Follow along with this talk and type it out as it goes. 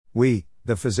We,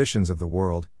 the physicians of the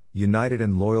world, united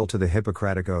and loyal to the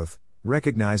Hippocratic Oath,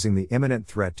 recognizing the imminent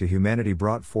threat to humanity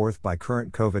brought forth by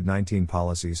current COVID-19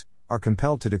 policies, are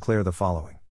compelled to declare the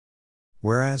following.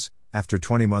 Whereas, after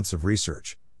 20 months of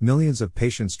research, millions of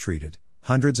patients treated,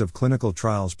 hundreds of clinical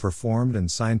trials performed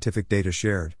and scientific data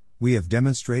shared, we have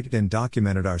demonstrated and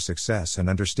documented our success and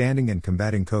understanding in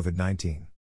combating COVID-19.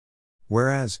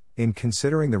 Whereas, in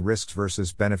considering the risks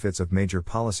versus benefits of major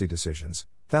policy decisions,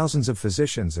 thousands of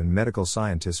physicians and medical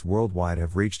scientists worldwide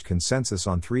have reached consensus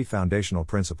on 3 foundational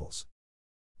principles.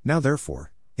 Now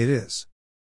therefore, it is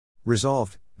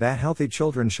resolved, that healthy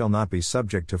children shall not be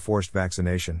subject to forced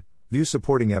vaccination. View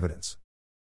supporting evidence.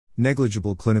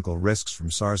 Negligible clinical risks from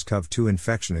SARS-CoV-2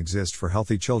 infection exist for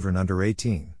healthy children under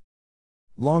 18.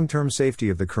 Long-term safety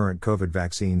of the current COVID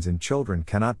vaccines in children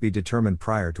cannot be determined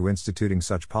prior to instituting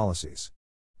such policies.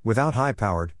 Without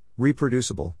high-powered,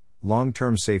 reproducible,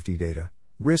 long-term safety data,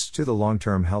 risks to the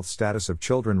long-term health status of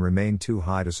children remain too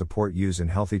high to support use in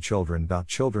healthy children.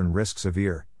 Children risk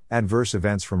severe, adverse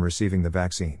events from receiving the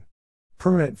vaccine.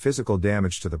 Permanent physical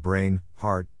damage to the brain,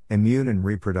 heart, immune and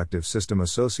reproductive system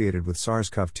associated with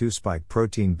SARS-CoV-2 spike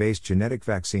protein-based genetic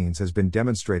vaccines has been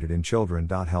demonstrated in children.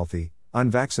 Healthy,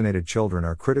 unvaccinated children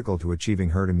are critical to achieving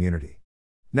herd immunity.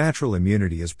 Natural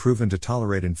immunity is proven to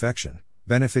tolerate infection,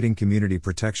 benefiting community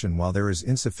protection while there is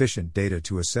insufficient data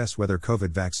to assess whether COVID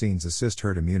vaccines assist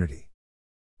herd immunity.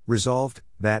 Resolved,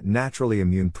 that naturally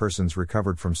immune persons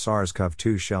recovered from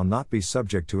SARS-CoV-2 shall not be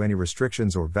subject to any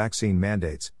restrictions or vaccine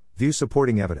mandates. View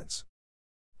supporting evidence.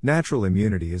 Natural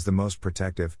immunity is the most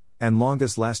protective and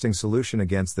longest-lasting solution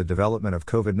against the development of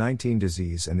COVID-19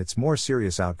 disease and its more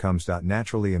serious outcomes.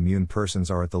 Naturally immune persons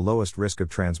are at the lowest risk of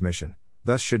transmission,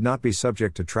 thus should not be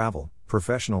subject to travel,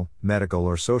 professional, medical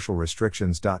or social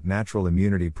restrictions. Natural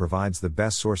immunity provides the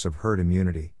best source of herd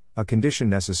immunity, a condition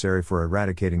necessary for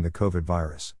eradicating the COVID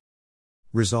virus.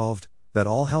 Resolved, that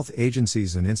all health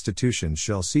agencies and institutions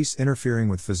shall cease interfering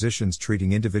with physicians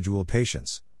treating individual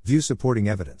patients. View supporting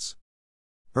evidence.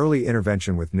 Early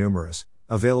intervention with numerous,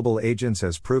 available agents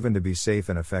has proven to be safe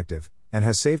and effective, and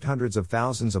has saved hundreds of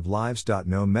thousands of lives.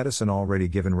 No medicine already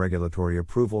given regulatory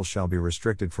approval shall be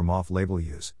restricted from off-label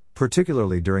use,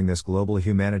 particularly during this global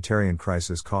humanitarian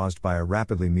crisis caused by a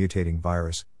rapidly mutating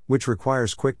virus, which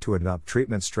requires quick-to-adopt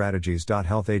treatment strategies.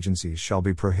 Health agencies shall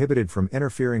be prohibited from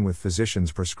interfering with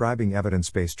physicians prescribing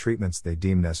evidence-based treatments they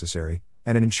deem necessary,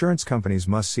 and insurance companies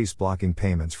must cease blocking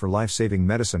payments for life-saving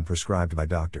medicine prescribed by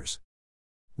doctors.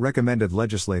 Recommended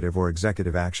legislative or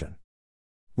executive action.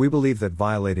 We believe that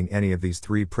violating any of these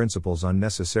 3 principles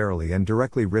unnecessarily and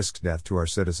directly risks death to our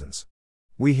citizens.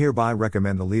 We hereby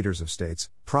recommend the leaders of states,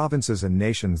 provinces and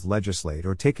nations legislate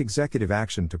or take executive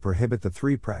action to prohibit the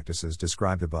 3 practices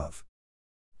described above.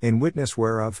 In witness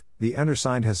whereof, the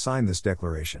undersigned has signed this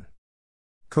declaration.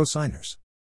 Co-signers: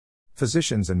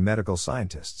 physicians and medical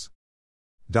scientists.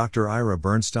 Dr. Ira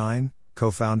Bernstein,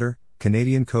 co-founder,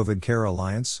 Canadian COVID Care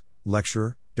Alliance,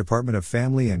 lecturer, Department of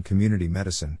Family and Community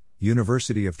Medicine,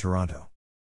 University of Toronto.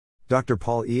 Dr.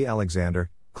 Paul E. Alexander,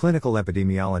 clinical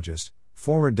epidemiologist,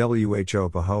 former WHO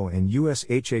PAHO and US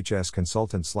HHS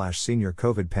consultant/senior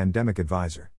COVID pandemic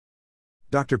advisor.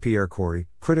 Dr. Pierre Corey,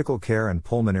 critical care and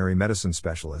pulmonary medicine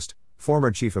specialist, former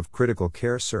chief of critical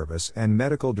care service and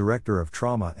medical director of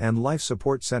trauma and life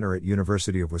support center at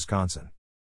University of Wisconsin.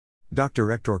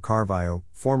 Dr. Hector Carvalho,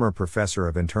 former professor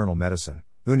of internal medicine,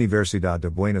 Universidad de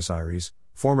Buenos Aires,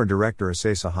 former director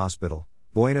Ezeiza Hospital,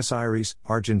 Buenos Aires,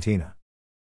 Argentina.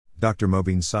 Dr.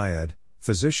 Mobeen Syed,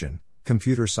 physician,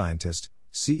 computer scientist,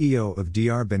 CEO of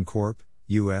DR Bancorp,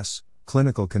 U.S.,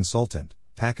 clinical consultant,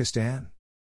 Pakistan.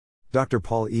 Dr.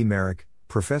 Paul E. Merrick,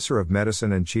 professor of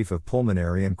medicine and chief of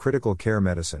pulmonary and critical care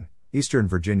medicine, Eastern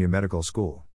Virginia Medical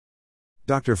School.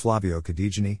 Dr. Flavio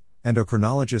Cadijani,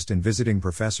 endocrinologist and visiting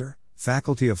professor,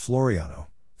 faculty of Floriano,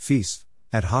 FISF,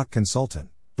 ad hoc consultant,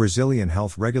 Brazilian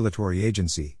Health Regulatory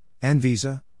Agency,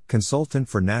 Anvisa, consultant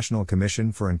for National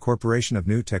Commission for Incorporation of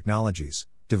New Technologies,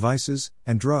 Devices,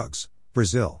 and Drugs,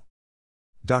 Brazil.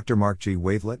 Dr. Mark G.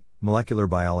 Wavelet, molecular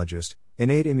biologist,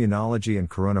 innate immunology and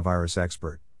coronavirus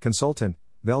expert, consultant,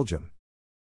 Belgium.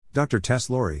 Dr. Tess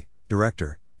Laurie,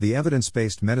 director, The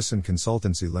Evidence-Based Medicine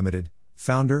Consultancy Limited,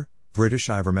 founder, British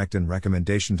Ivermectin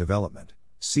Recommendation Development,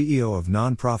 CEO of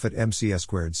non-profit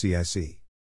MCS2 CIC.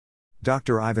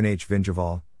 Dr. Ivan H.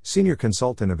 Vinjaval, senior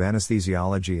consultant of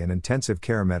anesthesiology and intensive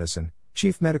care medicine,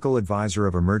 chief medical advisor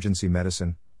of emergency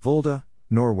medicine, Volda,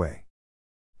 Norway.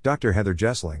 Dr. Heather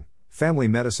Jessling, family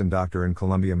medicine doctor in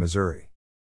Columbia, Missouri.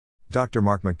 Dr.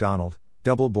 Mark McDonald,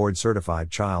 double board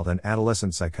certified child and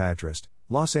adolescent psychiatrist,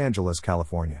 Los Angeles,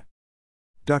 California.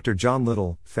 Dr. John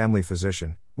Little, family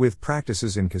physician, with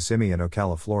practices in Kissimmee and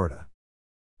Ocala, Florida.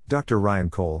 Dr. Ryan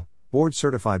Cole,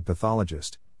 board-certified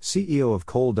pathologist, CEO of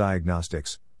Cole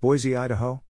Diagnostics, Boise,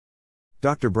 Idaho.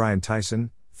 Dr. Brian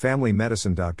Tyson, family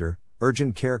medicine doctor,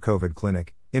 Urgent Care COVID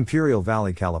Clinic, Imperial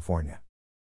Valley, California.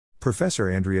 Professor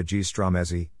Andrea G.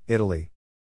 Stramezzi, Italy.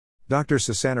 Dr.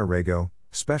 Susanna Rego,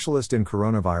 specialist in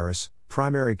coronavirus,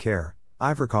 primary care,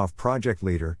 Iverkov project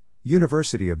leader,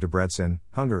 University of Debrecen,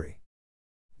 Hungary.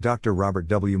 Dr. Robert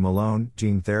W. Malone,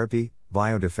 gene therapy,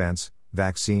 biodefense,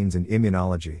 vaccines and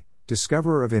immunology,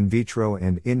 discoverer of in vitro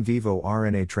and in vivo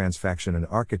RNA transfection and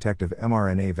architect of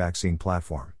mRNA vaccine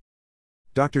platform.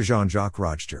 Dr. Jean-Jacques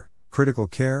Rochter, critical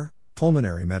care,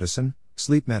 pulmonary medicine,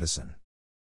 sleep medicine.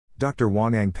 Dr.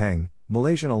 Wang Ang Peng,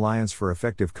 Malaysian Alliance for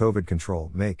Effective COVID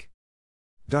Control, MAKE.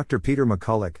 Dr. Peter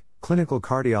McCulloch, clinical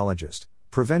cardiologist,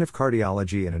 preventive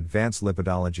cardiology and advanced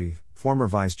lipidology, former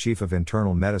vice chief of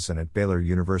internal medicine at Baylor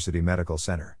University Medical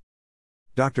Center.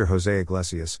 Dr. Jose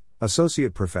Iglesias,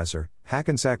 associate professor,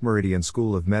 Hackensack Meridian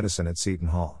School of Medicine at Seton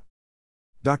Hall.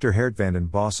 Dr. Geert van den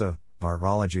Bosse,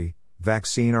 virology,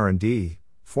 vaccine R&D,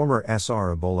 former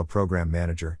SR Ebola program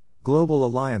manager, Global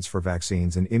Alliance for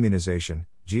Vaccines and Immunization,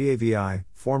 GAVI,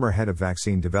 former head of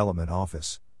Vaccine Development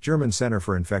Office, German Center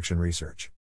for Infection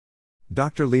Research.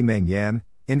 Dr. Li Meng Yan,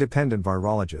 independent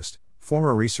virologist,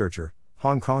 former researcher,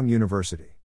 Hong Kong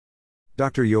University.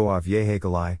 Dr. Yoav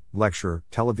Yehakalai, lecturer,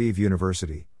 Tel Aviv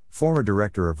University, former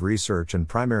director of research and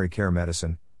primary care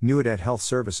medicine, Nuadet Health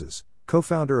Services,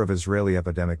 co-founder of Israeli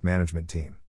Epidemic Management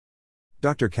Team.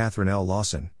 Dr. Catherine L.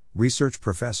 Lawson, research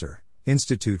professor,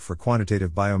 Institute for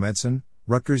Quantitative Biomedicine,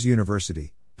 Rutgers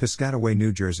University, Piscataway,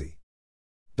 New Jersey.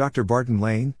 Dr. Barton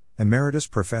Lane, emeritus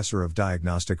professor of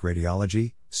diagnostic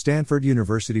radiology, Stanford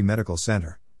University Medical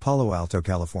Center, Palo Alto,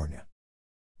 California.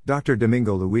 Dr.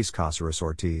 Domingo Luis Casares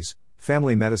Ortiz,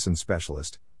 family medicine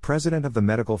specialist, president of the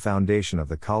Medical Foundation of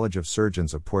the College of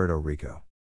Surgeons of Puerto Rico.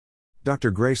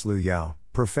 Dr. Grace Liu Yao,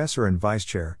 professor and vice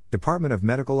chair, Department of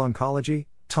Medical Oncology,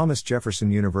 Thomas Jefferson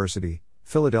University,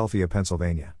 Philadelphia,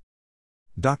 Pennsylvania.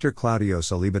 Dr. Claudio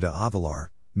Salibada Avalar,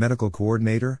 medical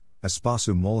coordinator,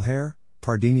 Espaço Mulher,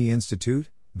 Pardini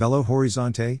Institute, Belo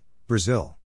Horizonte,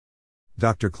 Brazil.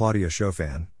 Dr. Claudia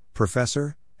Chofan,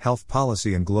 professor, health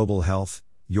policy and global health,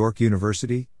 York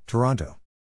University, Toronto.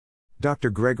 Dr.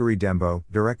 Gregory Dembo,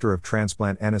 director of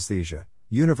transplant anesthesia,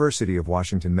 University of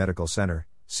Washington Medical Center,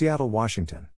 Seattle,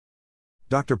 Washington.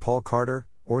 Dr. Paul Carter,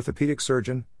 orthopedic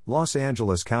surgeon, Los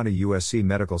Angeles County USC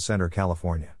Medical Center,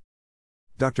 California.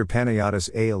 Dr. Panayotis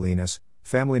A. Alinas,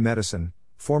 family medicine,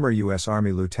 former U.S.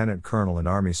 Army Lieutenant Colonel and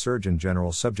Army Surgeon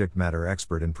General, subject matter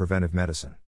expert in preventive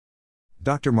medicine.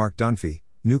 Dr. Mark Dunphy,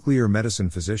 nuclear medicine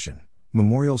physician,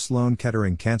 Memorial Sloan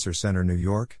Kettering Cancer Center, New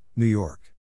York, New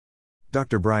York.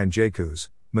 Dr. Brian Jacuz,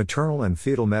 maternal and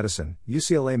fetal medicine,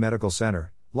 UCLA Medical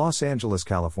Center, Los Angeles,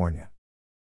 California.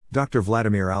 Dr.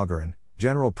 Vladimir Algarin,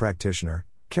 general practitioner,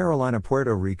 Carolina,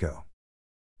 Puerto Rico.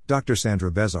 Dr. Sandra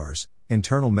Bezars,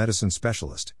 internal medicine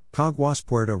specialist, Caguas,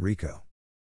 Puerto Rico.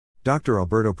 Dr.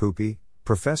 Alberto Pupi,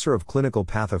 professor of clinical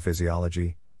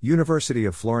pathophysiology, University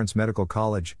of Florence Medical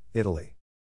College, Italy.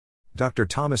 Dr.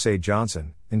 Thomas A.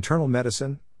 Johnson, internal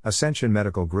medicine, Ascension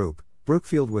Medical Group,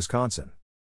 Brookfield, Wisconsin.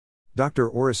 Dr.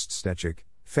 Orest Stechik,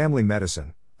 family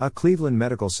medicine, Cleveland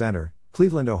Medical Center,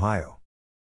 Cleveland, Ohio.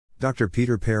 Dr.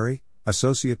 Peter Perry,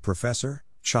 associate professor,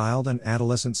 child and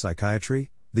adolescent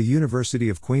psychiatry, the University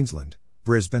of Queensland,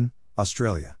 Brisbane,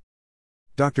 Australia.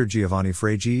 Dr. Giovanni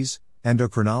Fragese,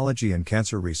 endocrinology and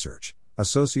cancer research,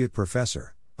 associate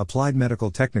professor, applied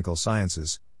medical technical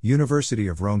sciences, University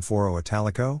of Rome Foro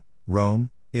Italico,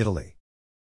 Rome, Italy.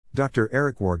 Dr.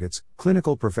 Eric Wargitz,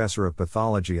 clinical professor of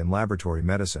pathology and laboratory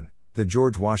medicine, the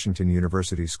George Washington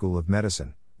University School of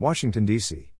Medicine, Washington,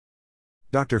 D.C.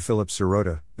 Dr. Philip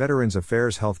Sirota, Veterans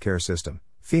Affairs Healthcare System,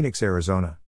 Phoenix,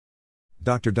 Arizona.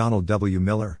 Dr. Donald W.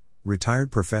 Miller,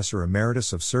 retired professor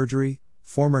emeritus of surgery,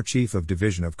 former chief of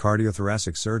Division of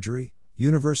Cardiothoracic Surgery,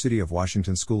 University of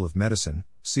Washington School of Medicine,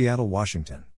 Seattle,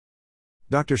 Washington.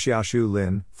 Dr. Xiaoshu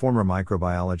Lin, former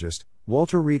microbiologist,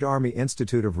 Walter Reed Army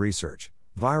Institute of Research,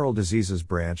 Viral Diseases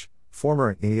Branch,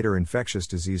 former Theater Infectious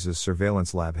Diseases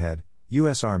Surveillance Lab head,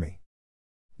 U.S. Army.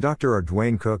 Dr. R.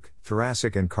 Dwayne Cook,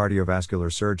 thoracic and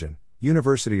cardiovascular surgeon,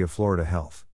 University of Florida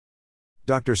Health.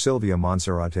 Dr. Silvia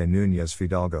Monserrate Núñez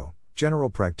Fidalgo, general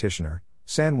practitioner,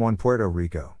 San Juan, Puerto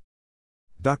Rico.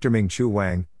 Dr. Ming Chu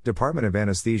Wang, Department of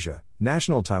Anesthesia,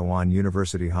 National Taiwan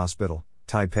University Hospital,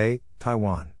 Taipei,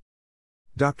 Taiwan.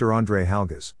 Dr. Andre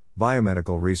Halgas,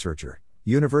 biomedical researcher,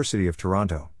 University of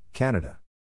Toronto, Canada.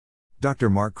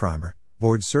 Dr. Mark Krimer,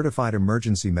 board-certified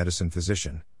emergency medicine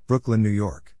physician, Brooklyn, New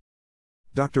York.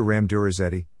 Dr. Ram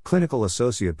Durazeti, clinical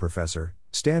associate professor,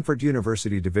 Stanford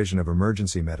University Division of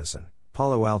Emergency Medicine,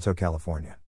 Palo Alto,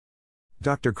 California.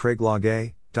 Dr. Craig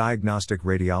Lagay, Diagnostic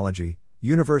Radiology,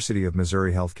 University of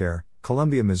Missouri Healthcare,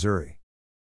 Columbia, Missouri.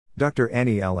 Dr.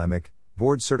 Annie L. Emick,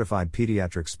 Board Certified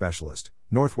Pediatric Specialist,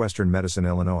 Northwestern Medicine,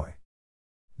 Illinois.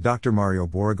 Dr. Mario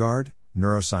Beauregard,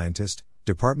 Neuroscientist,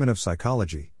 Department of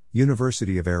Psychology,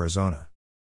 University of Arizona.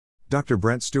 Dr.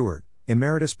 Brent Stewart,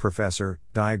 Emeritus Professor,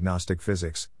 Diagnostic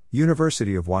Physics,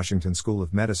 University of Washington School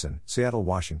of Medicine, Seattle,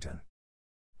 Washington.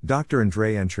 Dr.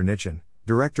 Andrei N. Chernichin,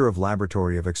 Director of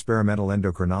Laboratory of Experimental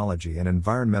Endocrinology and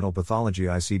Environmental Pathology,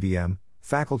 ICBM,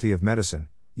 Faculty of Medicine,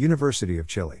 University of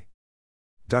Chile.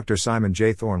 Dr. Simon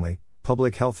J. Thornley,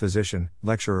 Public Health Physician,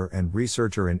 Lecturer and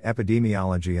Researcher in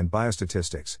Epidemiology and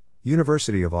Biostatistics,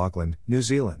 University of Auckland, New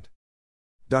Zealand.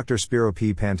 Dr. Spiro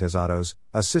P. Pantazatos,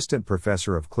 Assistant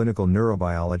Professor of Clinical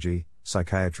Neurobiology,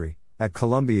 Psychiatry, at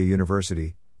Columbia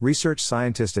University, Research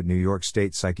Scientist at New York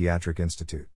State Psychiatric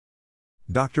Institute.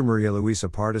 Dr. Maria Luisa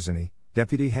Partizani,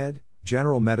 Deputy Head,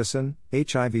 General Medicine,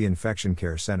 HIV Infection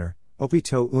Care Center,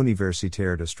 Hôpital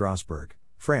Universitaire de Strasbourg,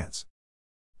 France.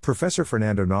 Professor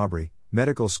Fernando Nobri,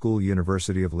 Medical School,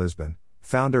 University of Lisbon,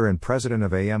 Founder and President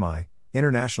of AMI,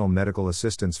 International Medical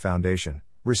Assistance Foundation,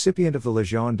 recipient of the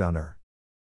Légion d'honneur.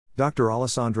 Dr.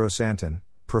 Alessandro Santon,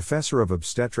 Professor of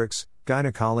Obstetrics,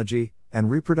 Gynecology, and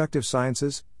Reproductive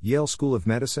Sciences, Yale School of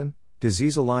Medicine,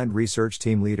 Disease-Aligned Research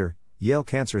Team Leader, Yale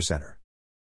Cancer Center.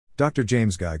 Dr.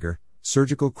 James Geiger,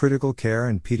 Surgical Critical Care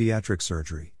and Pediatric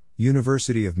Surgery,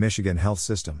 University of Michigan Health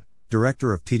System,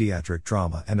 Director of Pediatric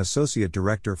Trauma and Associate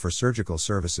Director for Surgical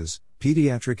Services,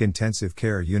 Pediatric Intensive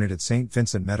Care Unit at St.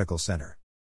 Vincent Medical Center.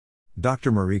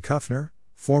 Dr. Marie Kuffner,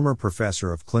 Former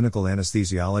Professor of Clinical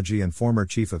Anesthesiology and former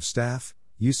Chief of Staff,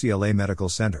 UCLA Medical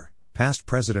Center, past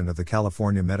President of the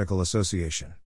California Medical Association.